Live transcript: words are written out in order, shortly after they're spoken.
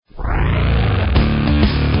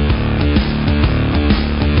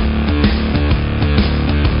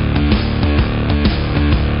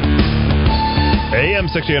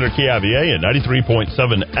1600 KIVA and 93.7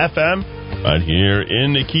 FM right here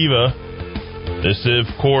in Nikiva. This, of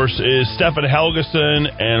course, is Stephan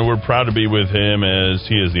Helgesen, and we're proud to be with him as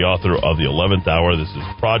he is the author of The 11th Hour. This is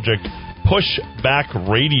Project Pushback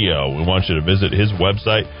Radio. We want you to visit his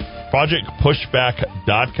website,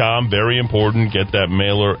 projectpushback.com. Very important. Get that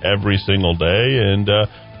mailer every single day and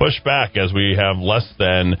push back as we have less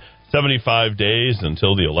than 75 days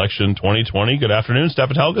until the election 2020. Good afternoon,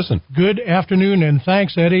 Stephan Helgesen. Good afternoon, and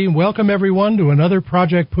thanks, Eddie. Welcome, everyone, to another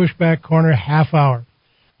Project Pushback Corner half hour.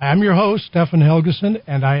 I'm your host, Stephan Helgesen,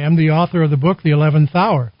 and I am the author of the book, The 11th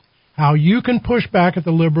Hour, How You Can Push Back at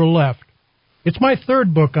the Liberal Left. It's my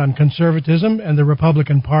third book on conservatism and the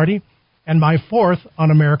Republican Party, and my fourth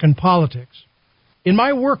on American politics. In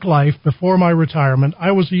my work life before my retirement,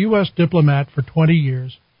 I was a U.S. diplomat for 20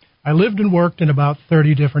 years. I lived and worked in about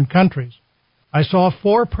 30 different countries. I saw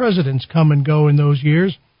 4 presidents come and go in those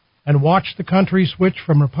years and watched the country switch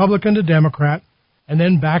from Republican to Democrat and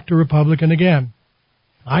then back to Republican again.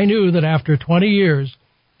 I knew that after 20 years,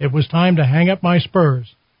 it was time to hang up my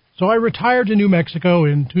spurs. So I retired to New Mexico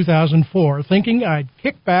in 2004, thinking I'd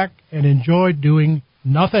kick back and enjoy doing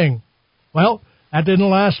nothing. Well, that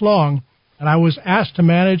didn't last long, and I was asked to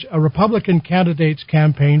manage a Republican candidate's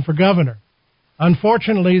campaign for governor.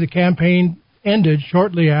 Unfortunately, the campaign ended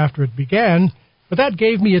shortly after it began, but that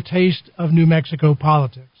gave me a taste of New Mexico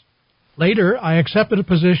politics. Later, I accepted a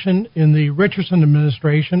position in the Richardson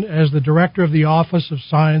administration as the director of the Office of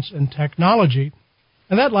Science and Technology,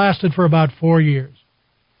 and that lasted for about 4 years.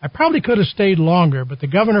 I probably could have stayed longer, but the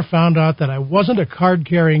governor found out that I wasn't a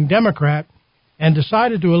card-carrying Democrat and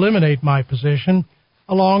decided to eliminate my position,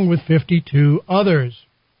 along with 52 others.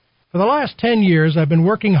 For the last 10 years, I've been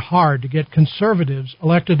working hard to get conservatives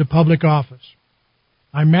elected to public office.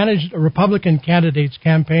 I managed a Republican candidate's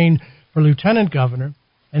campaign for lieutenant governor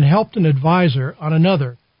and helped an advisor on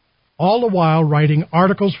another, all the while writing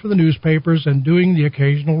articles for the newspapers and doing the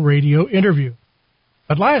occasional radio interview.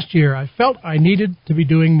 But last year, I felt I needed to be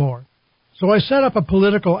doing more. So I set up a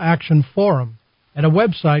political action forum and a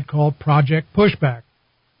website called Project Pushback.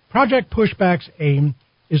 Project Pushback's aim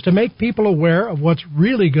is to make people aware of what's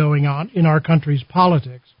really going on in our country's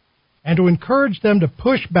politics and to encourage them to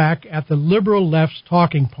push back at the liberal left's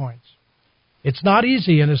talking points. It's not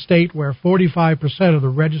easy in a state where 45% of the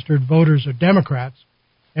registered voters are Democrats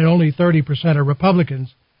and only 30% are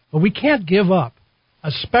Republicans, but we can't give up,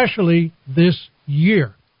 especially this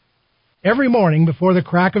year. Every morning before the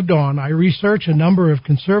crack of dawn, I research a number of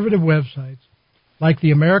conservative websites like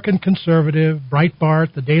the American Conservative,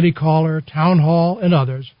 Breitbart, the Daily Caller, Town Hall, and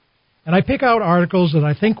others, and I pick out articles that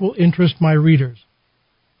I think will interest my readers.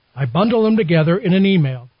 I bundle them together in an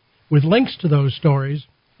email with links to those stories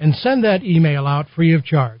and send that email out free of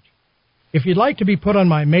charge. If you'd like to be put on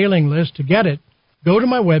my mailing list to get it, go to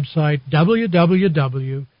my website,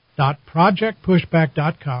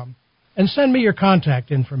 www.projectpushback.com, and send me your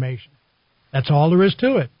contact information. That's all there is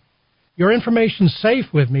to it. Your information's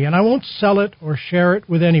safe with me, and I won't sell it or share it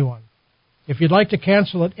with anyone. If you'd like to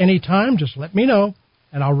cancel at any time, just let me know,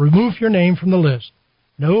 and I'll remove your name from the list.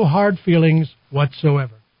 No hard feelings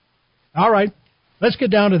whatsoever. All right, let's get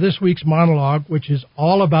down to this week's monologue, which is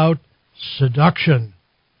all about seduction.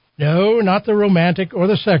 No, not the romantic or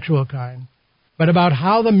the sexual kind, but about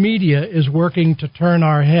how the media is working to turn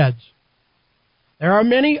our heads. There are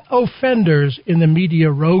many offenders in the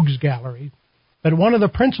media rogues gallery, but one of the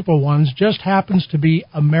principal ones just happens to be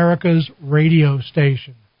America's radio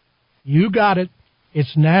station. You got it.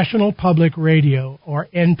 It's National Public Radio, or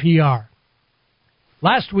NPR.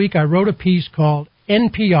 Last week I wrote a piece called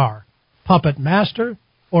NPR, Puppet Master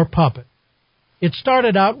or Puppet. It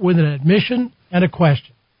started out with an admission and a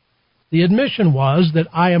question. The admission was that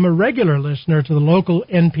I am a regular listener to the local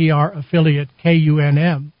NPR affiliate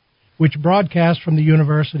KUNM, which broadcasts from the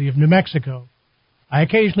University of New Mexico. I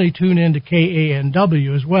occasionally tune in to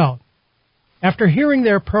KANW as well. After hearing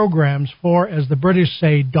their programs for, as the British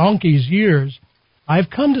say, donkey's years, I've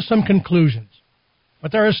come to some conclusions.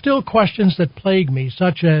 But there are still questions that plague me,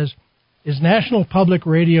 such as, is National Public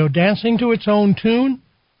Radio dancing to its own tune,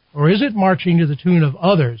 or is it marching to the tune of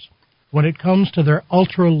others when it comes to their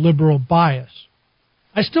ultra-liberal bias?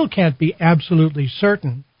 I still can't be absolutely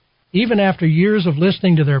certain, even after years of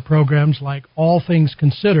listening to their programs like All Things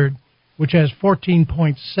Considered, which has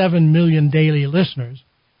 14.7 million daily listeners,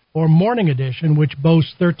 or Morning Edition, which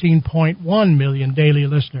boasts 13.1 million daily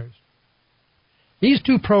listeners. These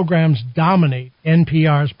two programs dominate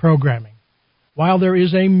NPR's programming, while there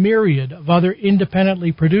is a myriad of other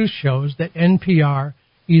independently produced shows that NPR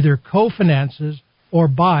either co-finances or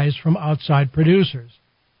buys from outside producers.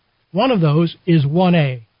 One of those is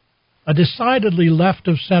 1A. a decidedly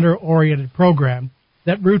left-of-center-oriented program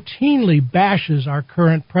that routinely bashes our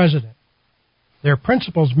current president. Their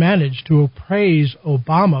principals managed to appraise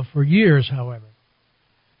Obama for years, however.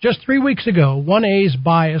 Just 3 weeks ago, 1A's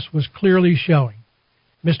bias was clearly showing.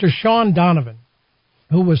 Mr. Sean Donovan,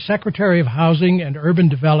 who was Secretary of Housing and Urban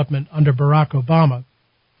Development under Barack Obama,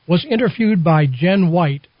 was interviewed by Jen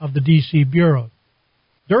White of the D.C. Bureau.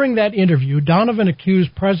 During that interview, Donovan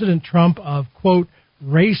accused President Trump of, quote,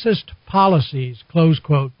 racist policies, close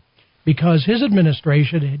quote, because his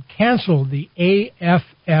administration had canceled the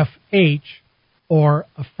AFFH, or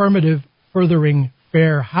Affirmative Furthering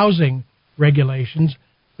Fair Housing regulations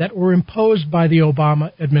that were imposed by the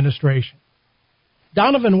Obama administration.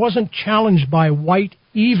 Donovan wasn't challenged by White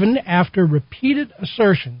even after repeated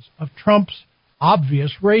assertions of Trump's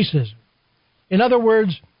obvious racism. In other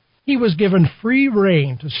words, he was given free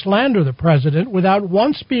rein to slander the president without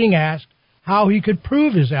once being asked how he could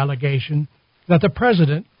prove his allegation that the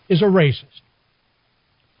president is a racist.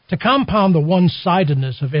 To compound the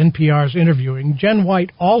one-sidedness of NPR's interviewing, Jen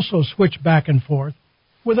White also switched back and forth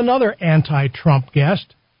with another anti-Trump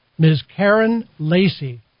guest, Ms. Karen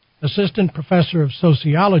Lacey, assistant professor of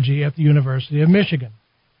sociology at the University of Michigan.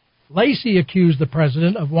 Lacey accused the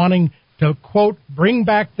president of wanting to, quote, bring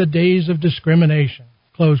back the days of discrimination,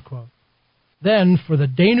 close quote. Then, for the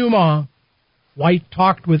denouement, White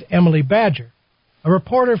talked with Emily Badger, a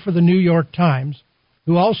reporter for the New York Times,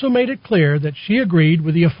 who also made it clear that she agreed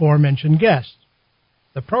with the aforementioned guests.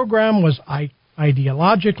 The program was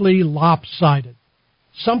ideologically lopsided,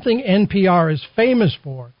 something NPR is famous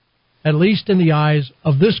for, at least in the eyes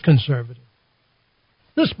of this conservative.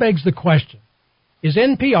 This begs the question, is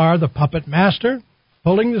NPR the puppet master,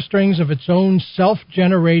 pulling the strings of its own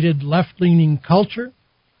self-generated left-leaning culture,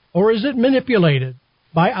 or is it manipulated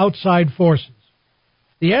by outside forces?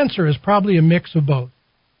 The answer is probably a mix of both.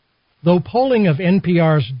 Though polling of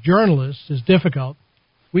NPR's journalists is difficult,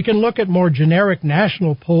 we can look at more generic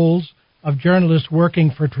national polls of journalists working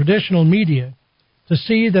for traditional media to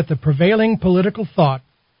see that the prevailing political thought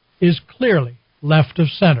is clearly left of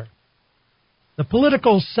center. The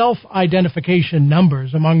political self-identification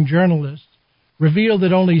numbers among journalists reveal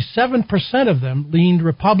that only 7% of them leaned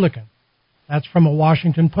Republican. That's from a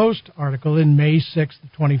Washington Post article in May 6,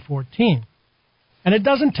 2014. And it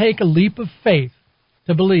doesn't take a leap of faith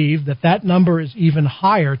to believe that that number is even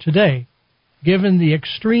higher today, given the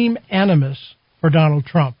extreme animus for Donald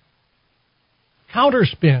Trump.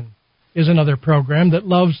 Counterspin is another program that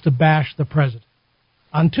loves to bash the president.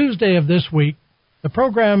 On Tuesday of this week, the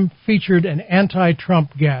program featured an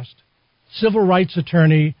anti-Trump guest, civil rights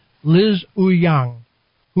attorney Liz Ouyang,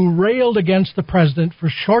 who railed against the president for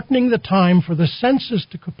shortening the time for the census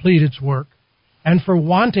to complete its work and for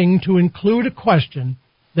wanting to include a question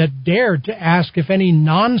that dared to ask if any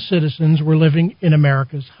non-citizens were living in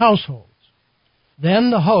America's households. Then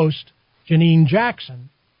the host, Janine Jackson,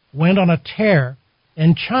 went on a tear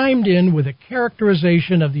and chimed in with a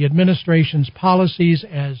characterization of the administration's policies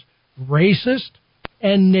as racist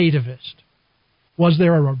and nativist. Was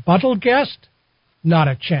there a rebuttal guest? Not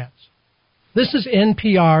a chance. This is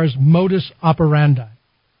NPR's modus operandi.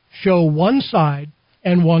 Show one side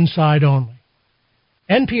and one side only.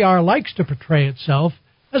 NPR likes to portray itself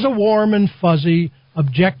as a warm and fuzzy,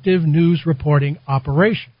 objective news reporting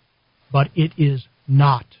operation. But it is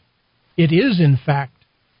not. It is, in fact,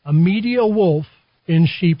 a media wolf in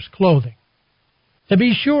sheep's clothing. To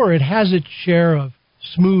be sure, it has its share of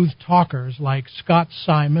smooth talkers like Scott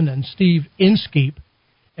Simon and Steve Inskeep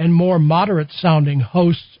and more moderate-sounding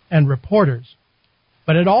hosts and reporters.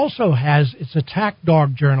 But it also has its attack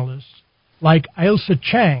dog journalists like Ailsa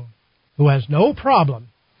Chang, who has no problem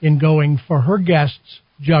in going for her guests'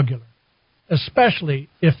 jugular, especially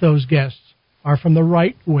if those guests are from the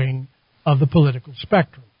right wing of the political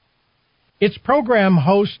spectrum. Its program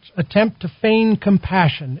hosts attempt to feign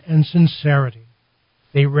compassion and sincerity.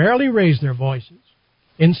 They rarely raise their voices.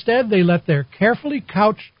 Instead, they let their carefully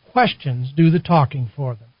couched questions do the talking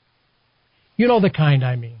for them. You know the kind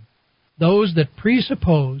I mean. Those that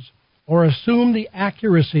presuppose or assume the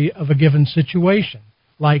accuracy of a given situation,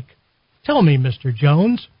 like, "Tell me, Mr.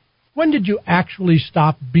 Jones, when did you actually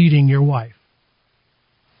stop beating your wife?"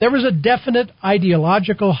 There is a definite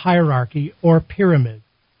ideological hierarchy or pyramid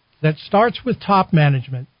that starts with top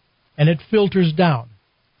management and it filters down,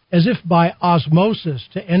 as if by osmosis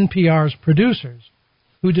to NPR's producers,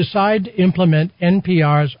 who decide to implement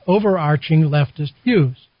NPR's overarching leftist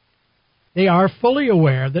views. They are fully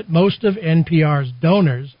aware that most of NPR's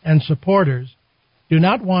donors and supporters do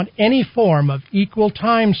not want any form of equal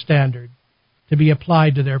time standard to be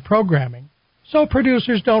applied to their programming, so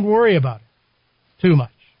producers don't worry about it too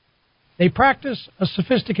much. They practice a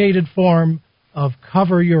sophisticated form of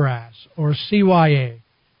cover your ass, or CYA,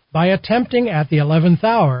 by attempting at the 11th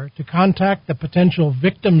hour to contact the potential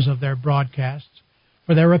victims of their broadcasts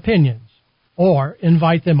for their opinions, or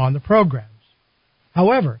invite them on the programs.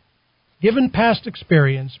 However, given past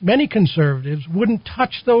experience, many conservatives wouldn't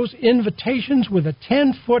touch those invitations with a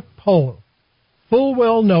 10-foot pole, full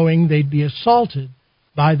well knowing they'd be assaulted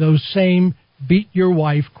by those same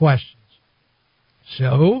beat-your-wife questions.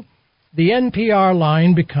 So, the NPR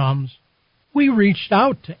line becomes, we reached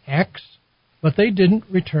out to X, but they didn't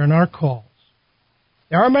return our calls.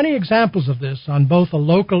 There are many examples of this on both a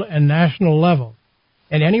local and national level,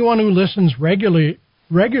 and anyone who listens regularly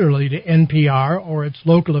to NPR or its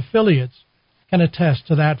local affiliates can attest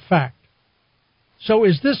to that fact. So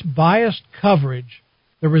is this biased coverage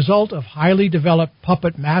the result of highly developed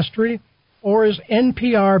puppet mastery, or is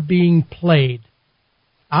NPR being played?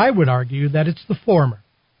 I would argue that it's the former.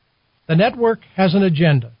 The network has an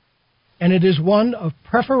agenda, and it is one of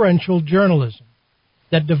preferential journalism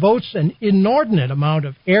that devotes an inordinate amount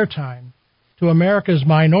of airtime to America's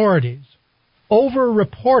minorities,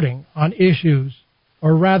 over-reporting on issues,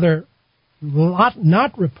 or rather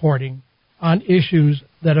not reporting on issues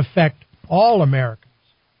that affect all Americans.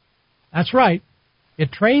 That's right.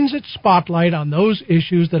 It trains its spotlight on those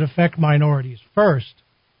issues that affect minorities first,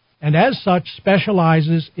 and as such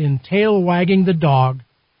specializes in tail-wagging the dog,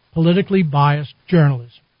 politically biased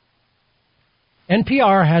journalism.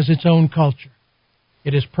 NPR has its own culture.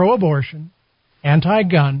 It is pro-abortion,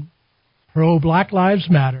 anti-gun, pro-Black Lives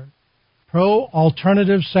Matter,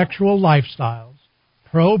 pro-alternative sexual lifestyles,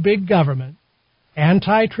 pro-big government,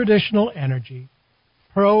 anti-traditional energy,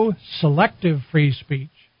 pro-selective free speech,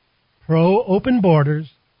 pro-open borders,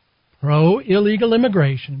 pro-illegal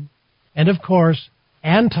immigration, and, of course,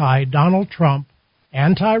 anti-Donald Trump,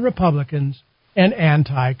 anti-Republicans, and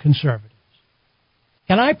anti-conservatives.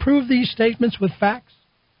 Can I prove these statements with facts?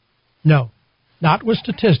 No, not with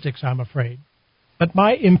statistics, I'm afraid. But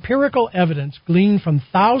my empirical evidence gleaned from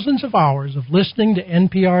thousands of hours of listening to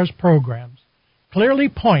NPR's programs clearly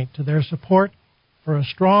point to their support for a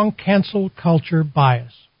strong cancel culture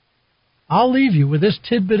bias. I'll leave you with this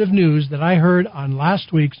tidbit of news that I heard on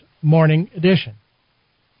last week's morning edition.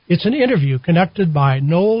 It's an interview conducted by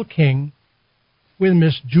Noel King with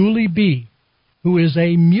Miss Julie B., who is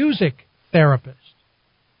a music therapist.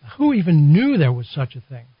 Who even knew there was such a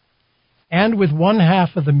thing? And with one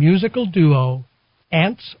half of the musical duo,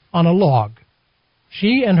 Ants on a Log.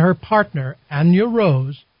 She and her partner, Anya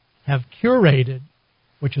Rose, have curated,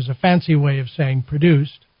 which is a fancy way of saying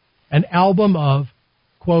produced, an album of,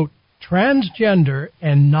 quote, transgender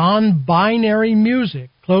and non-binary music,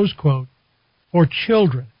 close quote, for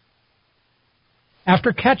children.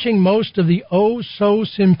 After catching most of the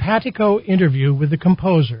oh-so-simpatico interview with the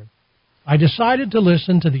composer, I decided to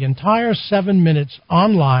listen to the entire 7 minutes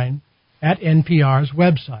online at NPR's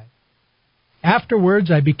website.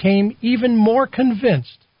 Afterwards, I became even more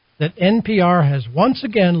convinced that NPR has once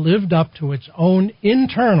again lived up to its own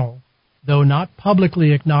internal, though not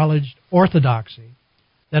publicly acknowledged, orthodoxy,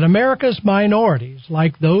 that America's minorities,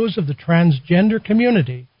 like those of the transgender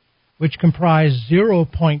community, which comprise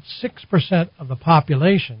 0.6% of the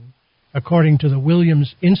population, according to the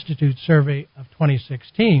Williams Institute survey of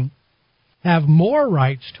 2016, have more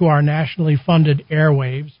rights to our nationally funded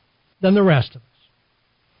airwaves than the rest of us.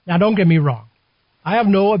 Now, don't get me wrong. I have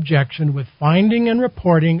no objection with finding and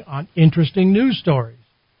reporting on interesting news stories,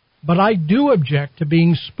 but I do object to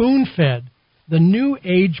being spoon-fed the new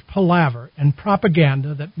age palaver and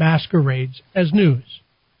propaganda that masquerades as news.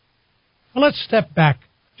 Well, let's step back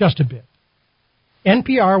just a bit.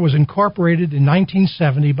 NPR was incorporated in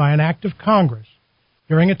 1970 by an act of Congress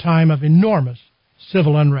during a time of enormous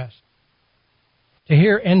civil unrest. To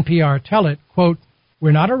hear NPR tell it, quote,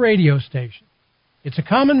 we're not a radio station. It's a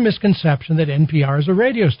common misconception that NPR is a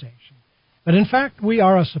radio station, but in fact we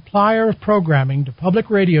are a supplier of programming to public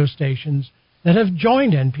radio stations that have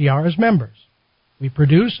joined NPR as members. We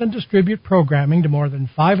produce and distribute programming to more than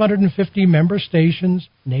 550 member stations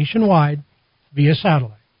nationwide via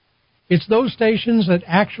satellite. It's those stations that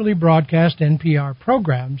actually broadcast NPR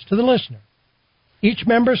programs to the listener. Each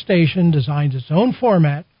member station designs its own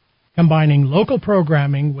format, combining local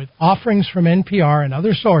programming with offerings from NPR and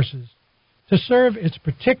other sources to serve its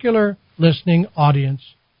particular listening audience,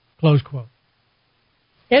 close quote.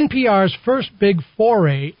 NPR's first big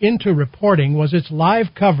foray into reporting was its live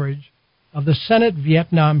coverage of the Senate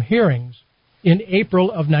Vietnam hearings in April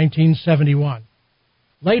of 1971.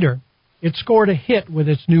 Later, it scored a hit with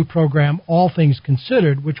its new program, All Things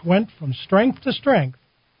Considered, which went from strength to strength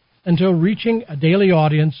until reaching a daily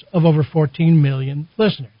audience of over 14 million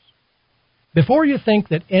listeners. Before you think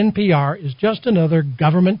that NPR is just another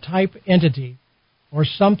government-type entity or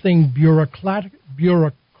something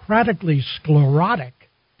bureaucratically sclerotic,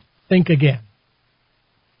 think again.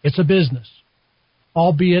 It's a business,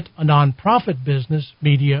 albeit a nonprofit business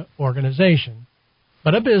media organization,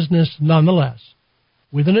 but a business nonetheless,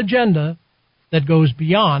 with an agenda that goes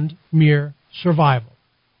beyond mere survival.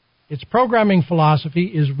 Its programming philosophy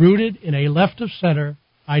is rooted in a left-of-center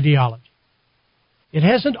ideology. It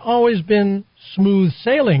hasn't always been smooth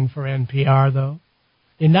sailing for NPR, though.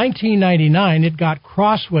 In 1999, it got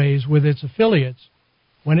crossways with its affiliates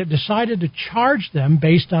when it decided to charge them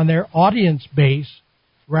based on their audience base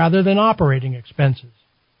rather than operating expenses.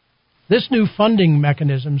 This new funding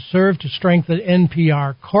mechanism served to strengthen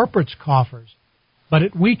NPR corporate's coffers, but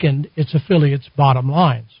it weakened its affiliates' bottom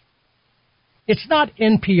lines. It's not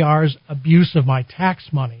NPR's abuse of my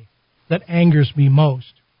tax money that angers me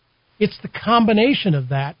most. It's the combination of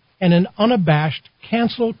that and an unabashed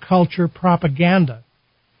cancel culture propaganda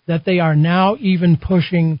that they are now even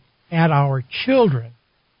pushing at our children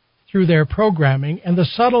through their programming and the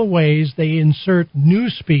subtle ways they insert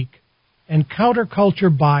newspeak and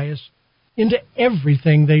counterculture bias into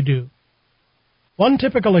everything they do. One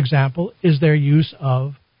typical example is their use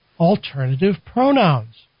of alternative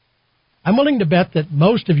pronouns. I'm willing to bet that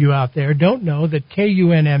most of you out there don't know that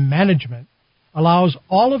KUNM management allows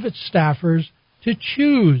all of its staffers to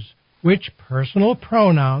choose which personal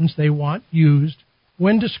pronouns they want used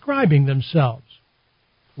when describing themselves.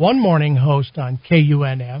 One morning host on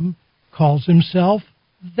KUNM calls himself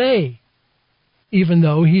they, even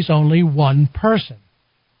though he's only one person.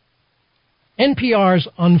 NPR's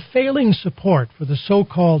unfailing support for the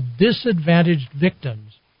so-called disadvantaged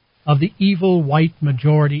victims of the evil white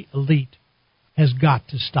majority elite has got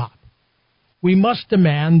to stop. We must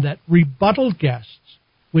demand that rebuttal guests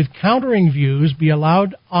with countering views be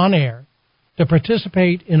allowed on air to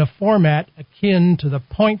participate in a format akin to the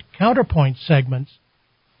point-counterpoint segments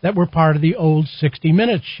that were part of the old 60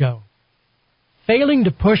 Minutes show. Failing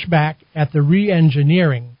to push back at the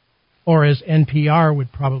re-engineering, or as NPR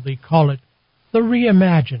would probably call it, the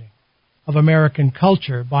reimagining of American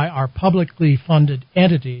culture by our publicly funded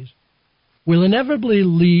entities will inevitably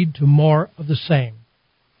lead to more of the same,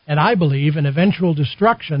 and I believe an eventual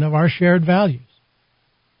destruction of our shared values.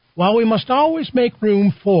 While we must always make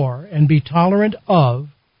room for and be tolerant of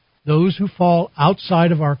those who fall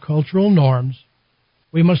outside of our cultural norms,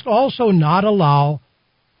 we must also not allow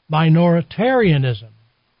minoritarianism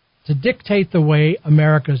to dictate the way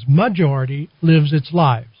America's majority lives its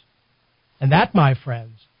lives. And that, my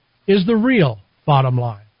friends, is the real bottom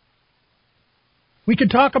line. We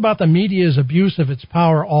could talk about the media's abuse of its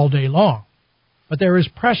power all day long, but there is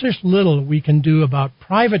precious little we can do about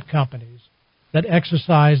private companies that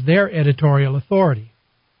exercise their editorial authority.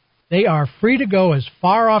 They are free to go as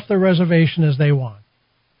far off the reservation as they want.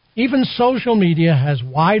 Even social media has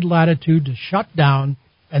wide latitude to shut down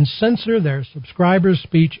and censor their subscribers'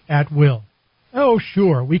 speech at will. Oh,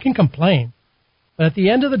 sure, we can complain. But at the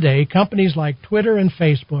end of the day, companies like Twitter and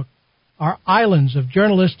Facebook are islands of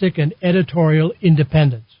journalistic and editorial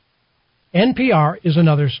independence. NPR is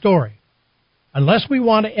another story. Unless we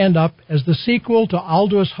want to end up as the sequel to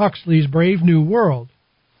Aldous Huxley's Brave New World,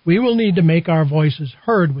 we will need to make our voices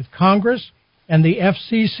heard with Congress and the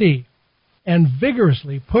FCC and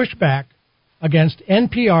vigorously push back against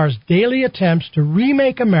NPR's daily attempts to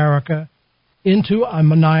remake America into a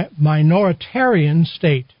minoritarian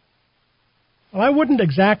state. Well, I wouldn't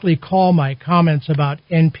exactly call my comments about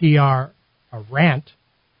NPR a rant,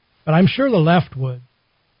 but I'm sure the left would,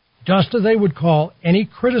 just as they would call any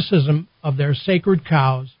criticism of their sacred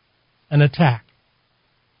cows an attack.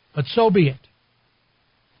 But so be it.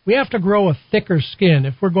 We have to grow a thicker skin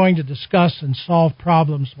if we're going to discuss and solve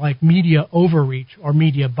problems like media overreach or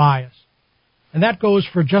media bias. And that goes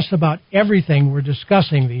for just about everything we're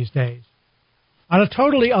discussing these days. On a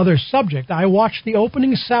totally other subject, I watched the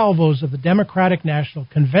opening salvos of the Democratic National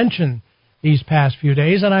Convention these past few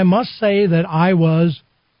days, and I must say that I was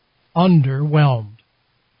underwhelmed.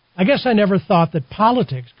 I guess I never thought that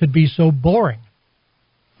politics could be so boring.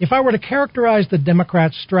 If I were to characterize the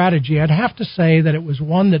Democrats' strategy, I'd have to say that it was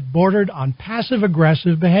one that bordered on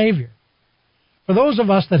passive-aggressive behavior. For those of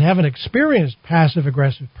us that haven't experienced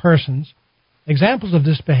passive-aggressive persons, examples of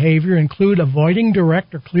this behavior include avoiding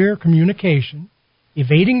direct or clear communication,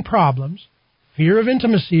 evading problems, fear of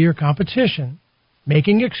intimacy or competition,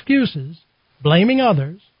 making excuses, blaming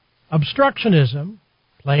others, obstructionism,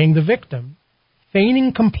 playing the victim,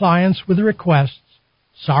 feigning compliance with requests,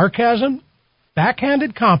 sarcasm,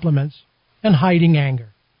 backhanded compliments, and hiding anger.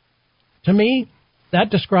 To me, that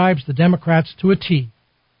describes the Democrats to a T,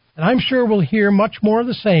 And I'm sure we'll hear much more of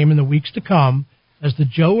the same in the weeks to come as the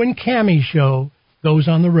Joe and Cammie show goes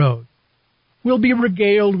on the road. We'll be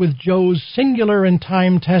regaled with Joe's singular and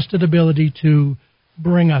time-tested ability to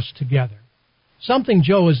bring us together, something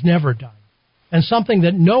Joe has never done, and something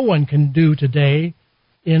that no one can do today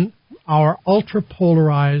in our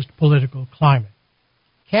ultra-polarized political climate.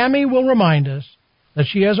 Cammie will remind us that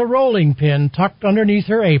she has a rolling pin tucked underneath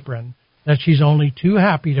her apron that she's only too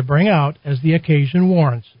happy to bring out as the occasion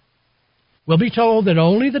warrants it. We'll be told that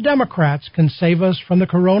only the Democrats can save us from the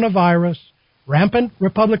coronavirus, rampant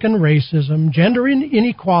Republican racism, gender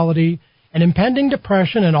inequality, an impending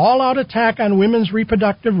depression, an all-out attack on women's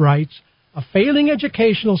reproductive rights, a failing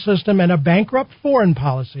educational system, and a bankrupt foreign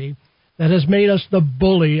policy that has made us the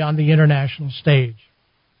bully on the international stage.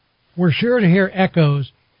 We're sure to hear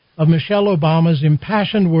echoes of Michelle Obama's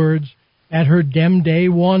impassioned words at her Dem Day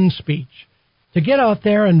 1 speech to get out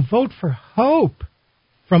there and vote for hope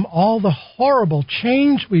from all the horrible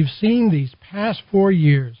change we've seen these past 4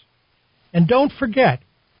 years. And don't forget,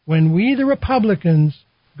 when we, the Republicans,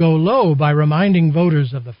 go low by reminding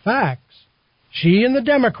voters of the facts, she and the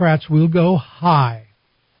Democrats will go high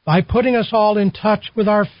by putting us all in touch with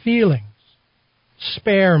our feelings.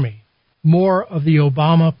 Spare me more of the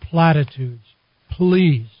Obama platitudes,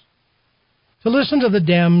 please. To listen to the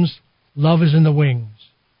Dems, love is in the wings.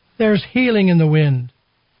 There's healing in the wind.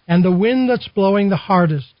 And the wind that's blowing the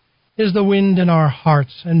hardest is the wind in our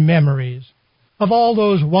hearts and memories of all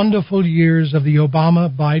those wonderful years of the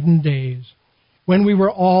Obama-Biden days when we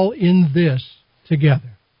were all in this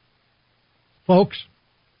together. Folks,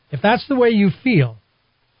 if that's the way you feel,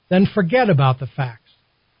 then forget about the facts.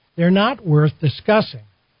 They're not worth discussing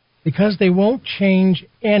because they won't change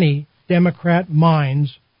any Democrat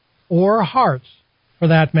minds or hearts for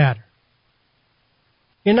that matter.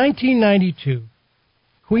 In 1992,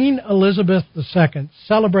 Queen Elizabeth II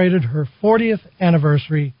celebrated her 40th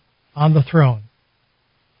anniversary on the throne.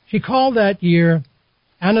 She called that year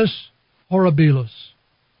Annus Horribilis,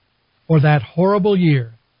 or that horrible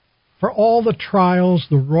year, for all the trials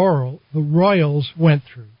the royals went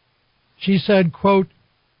through. She said, quote,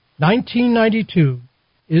 1992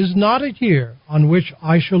 is not a year on which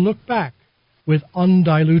I shall look back with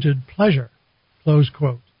undiluted pleasure, close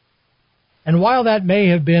quote. And while that may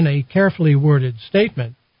have been a carefully worded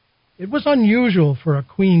statement, it was unusual for a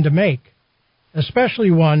queen to make, especially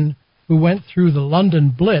one who went through the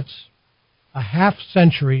London Blitz a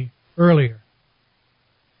half-century earlier.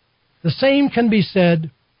 The same can be said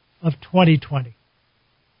of 2020,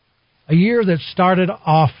 a year that started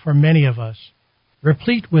off for many of us,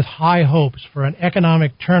 replete with high hopes for an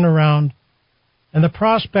economic turnaround and the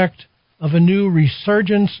prospect of a new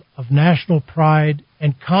resurgence of national pride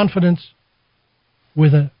and confidence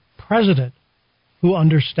with a president who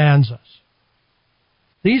understands us.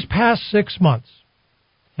 These past 6 months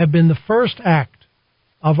have been the first act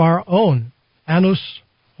of our own Annus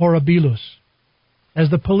Horribilis,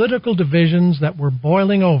 as the political divisions that were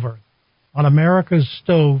boiling over on America's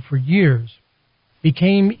stove for years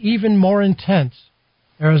became even more intense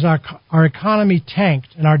as our economy tanked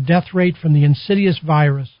and our death rate from the insidious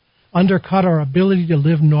virus undercut our ability to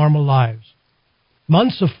live normal lives.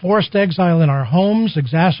 Months of forced exile in our homes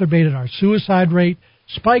exacerbated our suicide rate,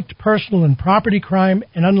 spiked personal and property crime,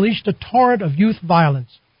 and unleashed a torrent of youth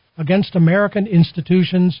violence against American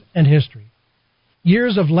institutions and history.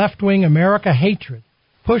 Years of left-wing America hatred,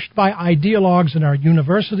 pushed by ideologues in our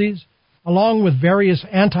universities, along with various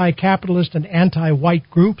anti-capitalist and anti-white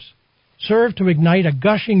groups, served to ignite a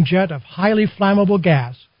gushing jet of highly flammable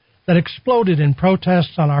gas that exploded in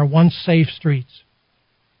protests on our once safe streets.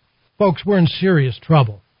 Folks, we're in serious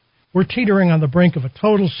trouble. We're teetering on the brink of a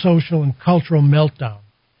total social and cultural meltdown.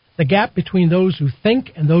 The gap between those who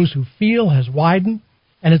think and those who feel has widened,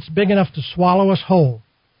 and it's big enough to swallow us whole.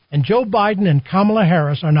 And Joe Biden and Kamala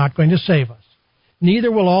Harris are not going to save us.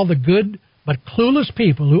 Neither will all the good but clueless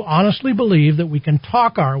people who honestly believe that we can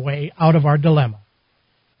talk our way out of our dilemma.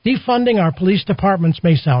 Defunding our police departments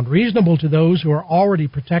may sound reasonable to those who are already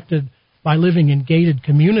protected by living in gated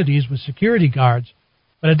communities with security guards,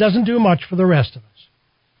 but it doesn't do much for the rest of us.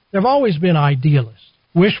 There have always been idealists,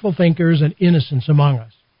 wishful thinkers, and innocents among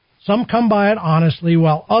us. Some come by it honestly,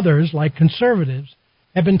 while others, like conservatives,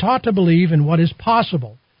 have been taught to believe in what is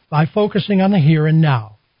possible by focusing on the here and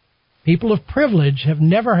now. People of privilege have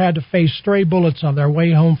never had to face stray bullets on their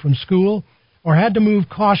way home from school or had to move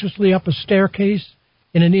cautiously up a staircase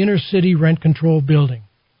in an inner-city rent-controlled building.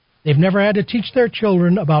 They've never had to teach their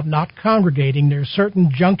children about not congregating near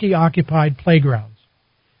certain junkie-occupied playgrounds.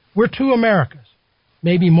 We're two Americas,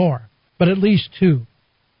 maybe more, but at least two.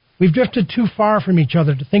 We've drifted too far from each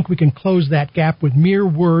other to think we can close that gap with mere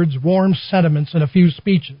words, warm sentiments, and a few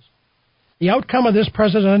speeches. The outcome of this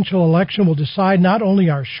presidential election will decide not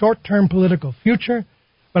only our short-term political future,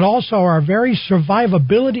 but also our very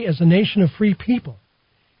survivability as a nation of free people.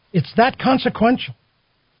 It's that consequential.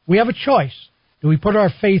 We have a choice. Do we put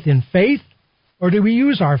our faith in faith, or do we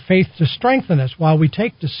use our faith to strengthen us while we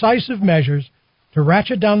take decisive measures to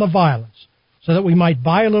ratchet down the violence so that we might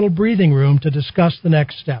buy a little breathing room to discuss the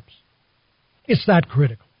next steps? It's that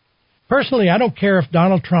critical. Personally, I don't care if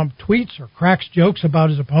Donald Trump tweets or cracks jokes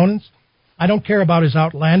about his opponents. I don't care about his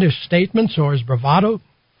outlandish statements or his bravado.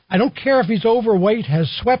 I don't care if he's overweight,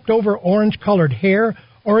 has swept over orange-colored hair,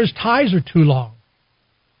 or his ties are too long.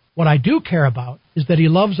 What I do care about is that he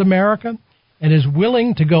loves America and is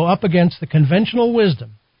willing to go up against the conventional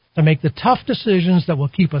wisdom to make the tough decisions that will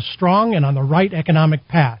keep us strong and on the right economic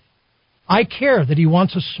path. I care that he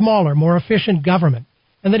wants a smaller, more efficient government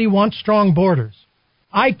and that he wants strong borders.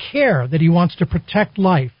 I care that he wants to protect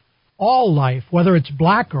life, all life, whether it's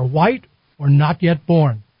black or white or not yet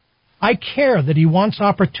born. I care that he wants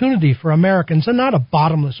opportunity for Americans and not a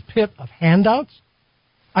bottomless pit of handouts.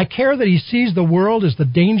 I care that he sees the world as the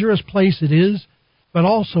dangerous place it is, but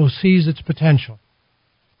also sees its potential.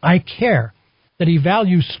 I care that he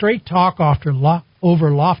values straight talk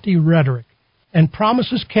over lofty rhetoric and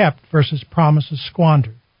promises kept versus promises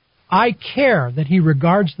squandered. I care that he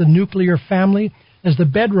regards the nuclear family as the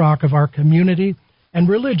bedrock of our community and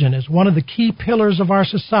religion as one of the key pillars of our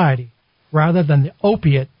society, rather than the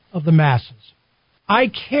opiate of the masses. I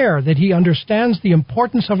care that he understands the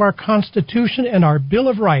importance of our Constitution and our Bill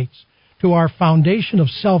of Rights to our foundation of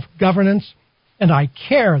self-governance, and I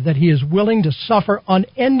care that he is willing to suffer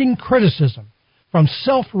unending criticism from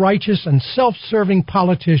self-righteous and self-serving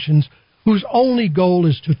politicians whose only goal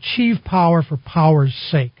is to achieve power for power's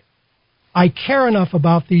sake. I care enough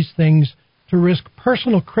about these things to risk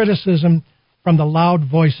personal criticism from the loud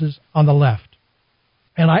voices on the left.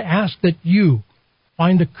 And I ask that you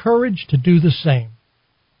find the courage to do the same.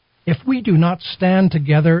 If we do not stand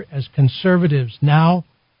together as conservatives now,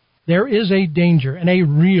 there is a danger, and a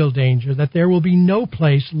real danger, that there will be no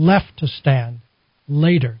place left to stand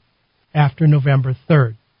later after November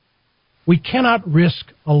 3rd. We cannot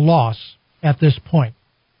risk a loss at this point,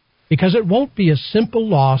 because it won't be a simple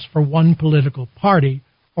loss for one political party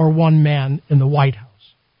or one man in the White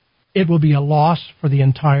House. It will be a loss for the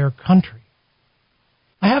entire country.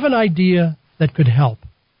 I have an idea that could help.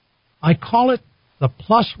 I call it the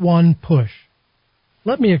 +1 push.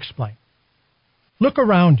 Let me explain. Look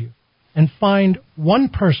around you and find one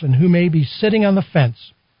person who may be sitting on the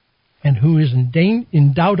fence and who is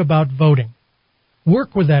in doubt about voting.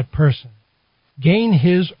 Work with that person. Gain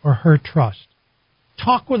his or her trust.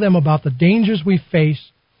 Talk with them about the dangers we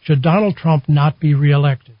face should Donald Trump not be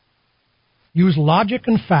reelected. Use logic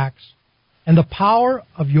and facts and the power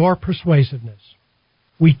of your persuasiveness.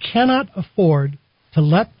 We cannot afford to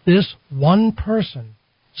let this one person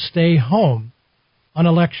stay home on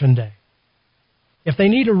Election Day. If they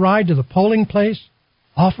need a ride to the polling place,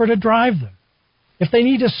 offer to drive them. If they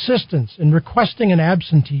need assistance in requesting an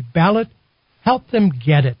absentee ballot, help them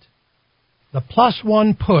get it. The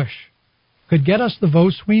 +1 push could get us the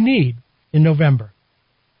votes we need in November.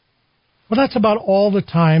 Well, that's about all the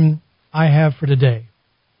time I have for today.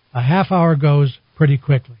 A half hour goes pretty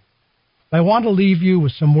quickly. I want to leave you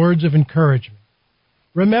with some words of encouragement.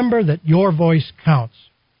 Remember that your voice counts.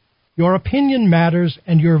 Your opinion matters,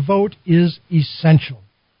 and your vote is essential.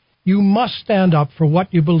 You must stand up for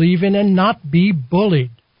what you believe in and not be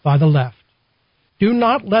bullied by the left. Do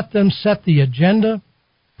not let them set the agenda,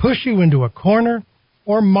 push you into a corner,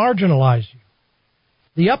 or marginalize you.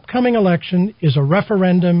 The upcoming election is a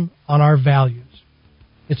referendum on our values.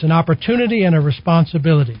 It's an opportunity and a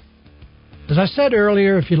responsibility. As I said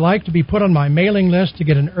earlier, if you'd like to be put on my mailing list to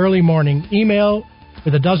get an early morning email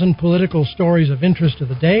with a dozen political stories of interest of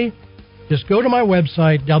the day, just go to my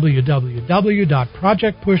website,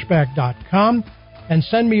 www.projectpushback.com, and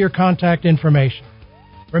send me your contact information.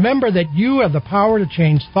 Remember that you have the power to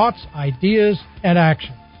change thoughts, ideas, and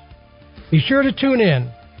actions. Be sure to tune in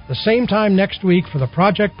the same time next week for the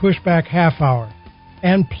Project Pushback Half Hour.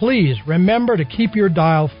 And please remember to keep your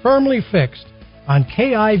dial firmly fixed on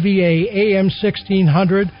KIVA AM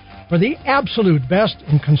 1600 for the absolute best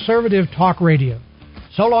in conservative talk radio.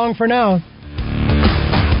 So long for now.